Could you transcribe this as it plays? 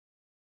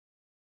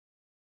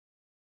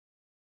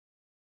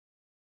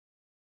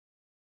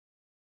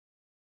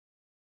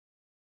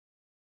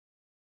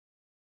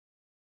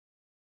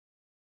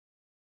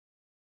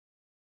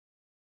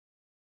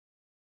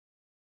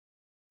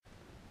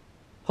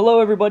Hello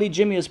everybody,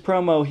 Jimmy is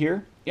Promo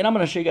here, and I'm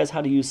going to show you guys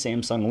how to use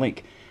Samsung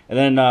Link. And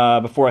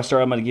then before I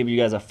start, I'm going to give you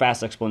guys a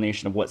fast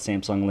explanation of what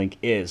Samsung Link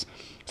is.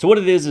 So what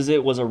it is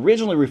it was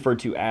originally referred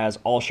to as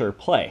AllShare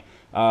Play,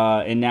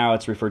 and now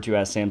it's referred to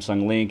as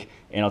Samsung Link,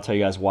 and I'll tell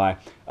you guys why.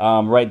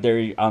 Right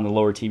there on the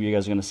lower TV, you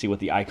guys are going to see what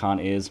the icon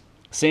is.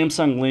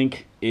 Samsung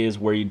Link is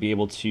where you'd be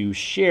able to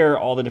share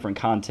all the different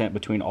content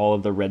between all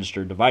of the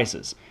registered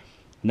devices.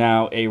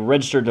 Now, a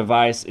registered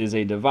device is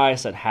a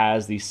device that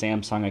has the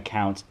Samsung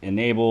account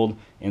enabled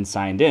and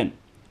signed in.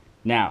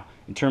 Now,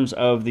 in terms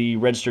of the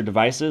registered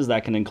devices,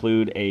 that can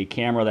include a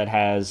camera that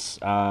has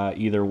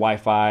either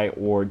Wi-Fi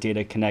or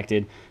data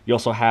connected. You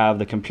also have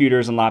the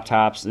computers and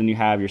laptops, then you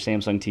have your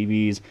Samsung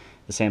TVs,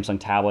 the Samsung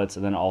tablets,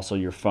 and then also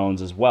your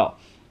phones as well.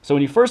 So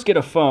when you first get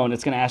a phone,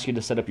 it's going to ask you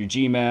to set up your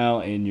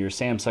Gmail and your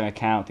Samsung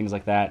account, things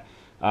like that.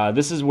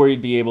 This is where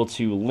you'd be able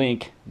to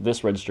link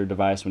this registered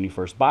device when you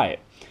first buy it.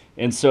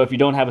 And so if you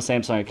don't have a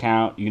Samsung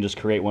account, you can just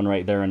create one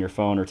right there on your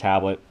phone or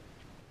tablet.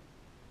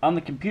 On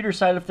the computer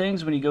side of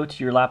things, when you go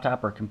to your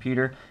laptop or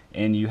computer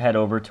and you head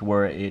over to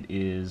where it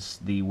is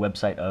the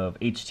website of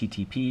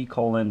http://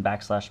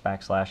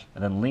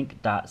 and then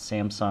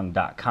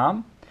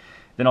link.samsung.com,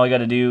 then all you got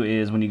to do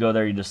is when you go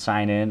there, you just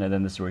sign in, and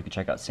then this is where you can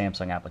check out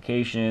Samsung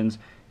applications.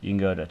 You can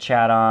go to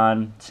chat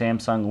on,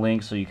 Samsung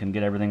Link, so you can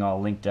get everything all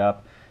linked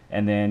up,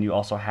 and then you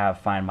also have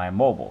Find My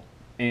Mobile.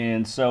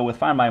 And so with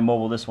Find My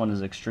Mobile, this one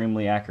is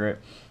extremely accurate.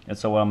 And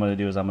so what I'm going to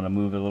do is I'm going to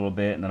move it a little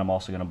bit, and then I'm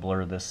also going to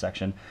blur this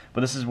section.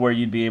 But this is where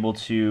you'd be able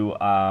to,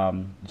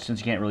 since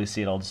you can't really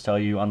see it, I'll just tell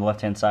you on the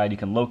left-hand side, you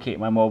can locate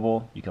My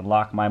Mobile, you can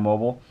lock My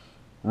Mobile,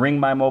 ring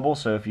My Mobile.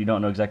 So if you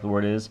don't know exactly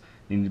where it is,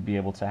 you need to be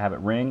able to have it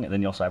ring. And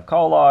then you also have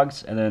call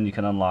logs, and then you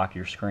can unlock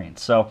your screen.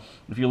 So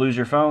if you lose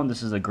your phone,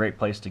 this is a great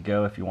place to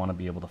go if you want to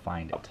be able to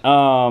find it.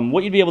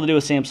 What you'd be able to do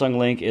with Samsung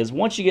Link is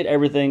once you get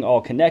everything all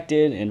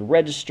connected and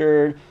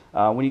registered,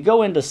 when you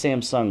go into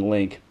Samsung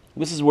Link,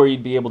 this is where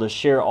you'd be able to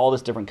share all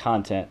this different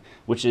content,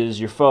 which is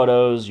your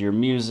photos, your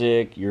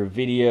music, your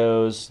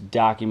videos,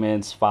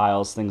 documents,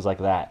 files, things like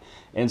that.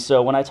 And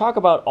so when I talk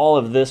about all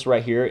of this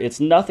right here, it's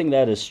nothing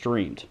that is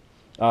streamed.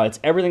 It's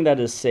everything that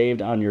is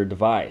saved on your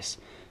device.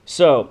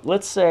 So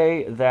let's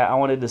say that I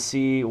wanted to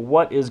see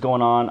what is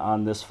going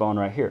on this phone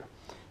right here.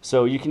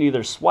 So you can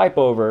either swipe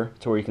over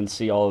to where you can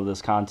see all of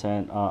this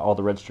content, all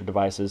the registered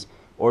devices,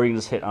 or you can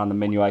just hit on the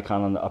menu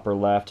icon on the upper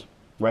left.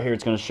 Right here,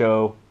 it's going to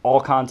show all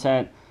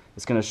content.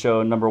 It's going to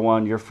show, number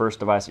one, your first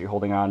device that you're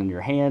holding on in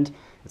your hand.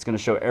 It's going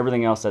to show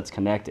everything else that's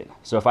connected.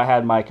 So if I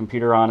had my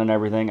computer on and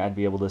everything, I'd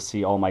be able to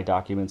see all my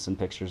documents and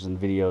pictures and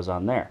videos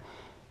on there.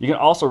 You can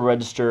also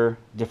register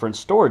different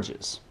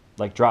storages,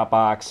 like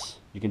Dropbox.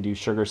 You can do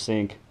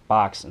SugarSync,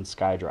 Box, and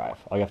SkyDrive.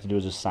 All you have to do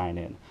is just sign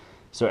in.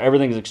 So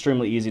everything is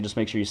extremely easy. Just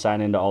make sure you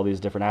sign into all these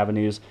different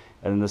avenues,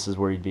 and then this is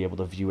where you'd be able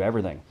to view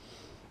everything.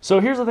 So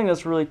here's the thing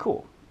that's really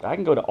cool. I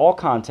can go to all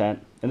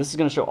content, and this is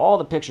going to show all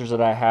the pictures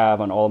that I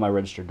have on all of my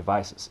registered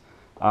devices.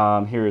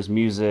 Here is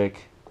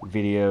music,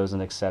 videos,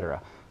 and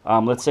etc.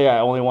 Let's say I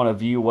only want to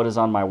view what is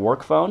on my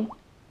work phone.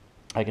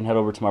 I can head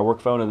over to my work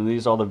phone, and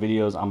these are all the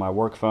videos on my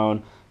work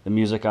phone, the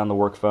music on the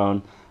work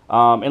phone.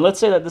 And let's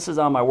say that this is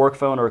on my work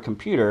phone or a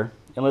computer,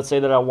 and let's say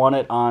that I want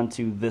it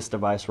onto this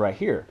device right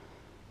here.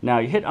 Now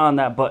you hit on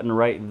that button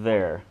right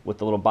there with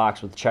the little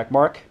box with the check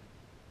mark,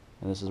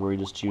 and this is where you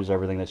just choose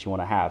everything that you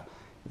want to have.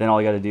 Then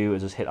all you got to do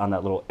is just hit on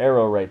that little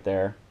arrow right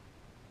there.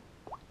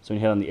 So when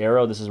you hit on the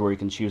arrow, this is where you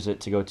can choose it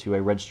to go to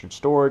a registered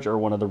storage or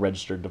one of the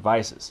registered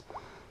devices.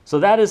 So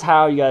that is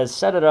how you guys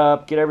set it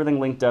up, get everything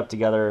linked up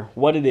together,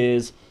 what it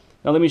is.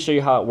 Now let me show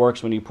you how it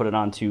works when you put it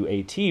onto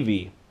a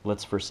TV,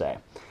 let's for say.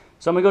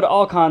 So I'm going to go to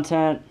all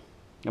content.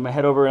 I'm going to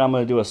head over and I'm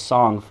going to do a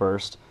song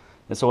first.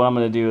 And so what I'm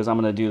going to do is I'm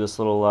going to do this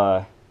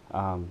little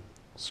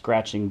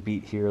scratching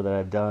beat here that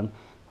I've done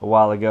a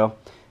while ago.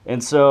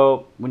 And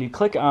so when you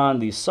click on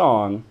the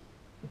song,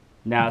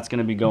 now it's going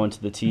to be going to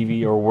the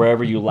TV or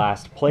wherever you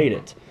last played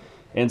it.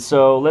 And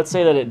so let's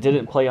say that it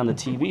didn't play on the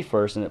TV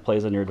first and it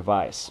plays on your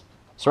device.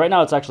 So right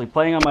now it's actually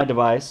playing on my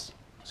device.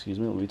 Excuse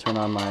me, let me turn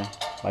on my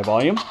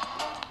volume.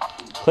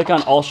 Click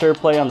on AllShare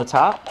Play on the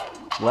top,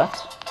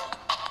 left.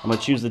 I'm going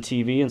to choose the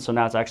TV, and so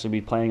now it's actually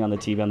be playing on the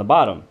TV on the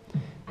bottom.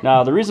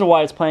 Now the reason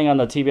why it's playing on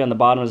the TV on the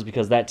bottom is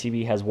because that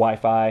TV has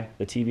Wi-Fi,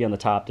 the TV on the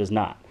top does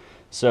not.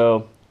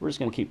 So we're just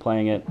going to keep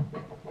playing it.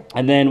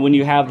 And then when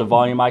you have the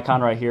volume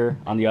icon right here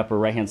on the upper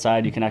right hand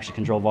side, you can actually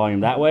control volume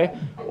that way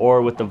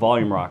or with the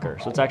volume rocker.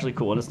 So it's actually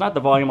cool. And it's not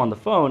the volume on the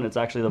phone, it's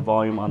actually the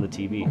volume on the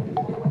TV.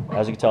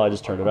 As you can tell, I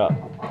just turned it up.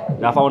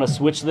 Now if I want to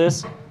switch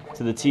this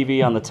to the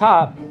TV on the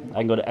top,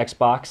 I can go to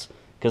Xbox,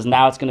 because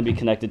now it's going to be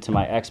connected to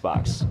my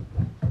Xbox.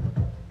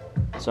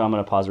 So I'm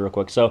going to pause it real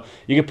quick. So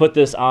you can put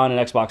this on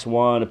an Xbox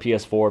One, a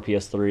PS4,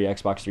 PS3,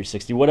 Xbox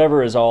 360,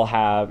 whatever is all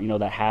have,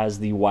 that has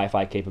the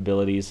Wi-Fi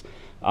capabilities.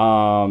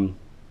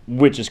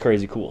 Which is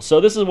crazy cool.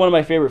 So this is one of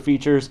my favorite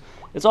features.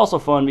 It's also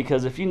fun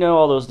because if you know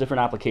all those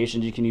different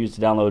applications you can use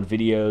to download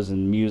videos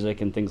and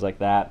music and things like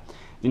that,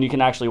 then you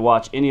can actually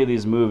watch any of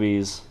these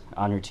movies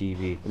on your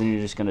TV. And then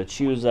you're just going to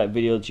choose that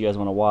video that you guys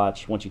want to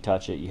watch. Once you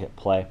touch it, you hit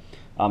play.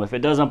 If it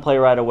doesn't play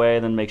right away,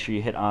 then make sure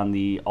you hit on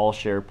the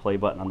AllShare play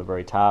button on the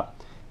very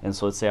top. And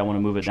so let's say I want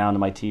to move it down to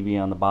my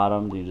TV on the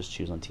bottom, then you just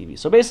choose on TV.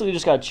 So basically you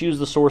just got to choose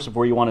the source of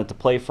where you want it to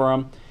play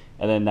from,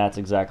 and then that's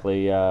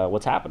exactly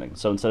what's happening.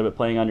 So instead of it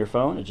playing on your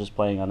phone, it's just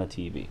playing on a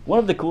TV. One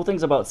of the cool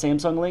things about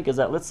Samsung Link is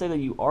that let's say that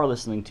you are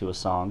listening to a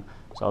song.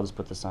 So I'll just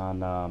put this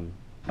on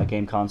a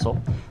game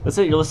console. Let's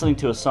say you're listening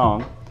to a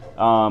song,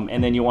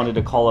 and then you wanted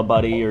to call a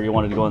buddy or you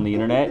wanted to go on the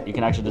internet. You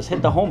can actually just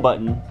hit the home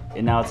button,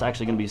 and now it's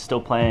actually going to be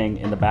still playing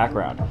in the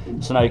background.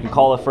 So now you can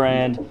call a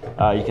friend,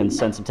 you can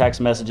send some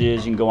text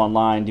messages, you can go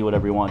online, do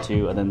whatever you want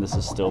to, and then this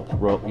is still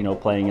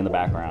playing in the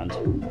background.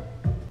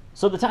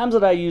 So the times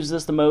that I use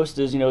this the most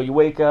is, you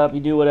wake up,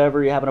 you do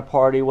whatever, you're having a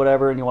party,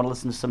 whatever, and you want to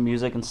listen to some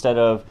music. Instead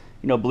of,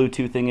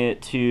 Bluetoothing it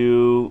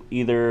to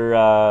either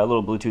a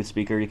little Bluetooth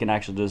speaker, you can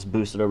actually just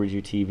boost it over to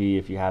your TV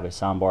if you have a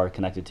soundbar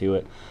connected to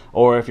it.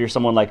 Or if you're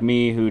someone like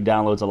me who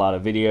downloads a lot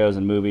of videos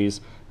and movies,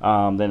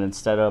 then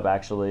instead of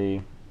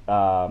actually,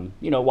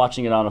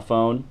 watching it on a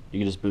phone, you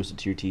can just boost it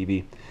to your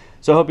TV.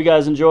 So I hope you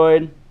guys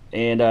enjoyed.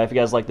 And if you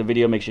guys like the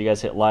video, make sure you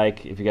guys hit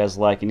like. If you guys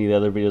like any of the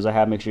other videos I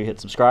have, make sure you hit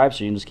subscribe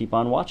so you can just keep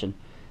on watching.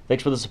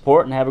 Thanks for the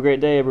support, and have a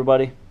great day,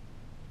 everybody.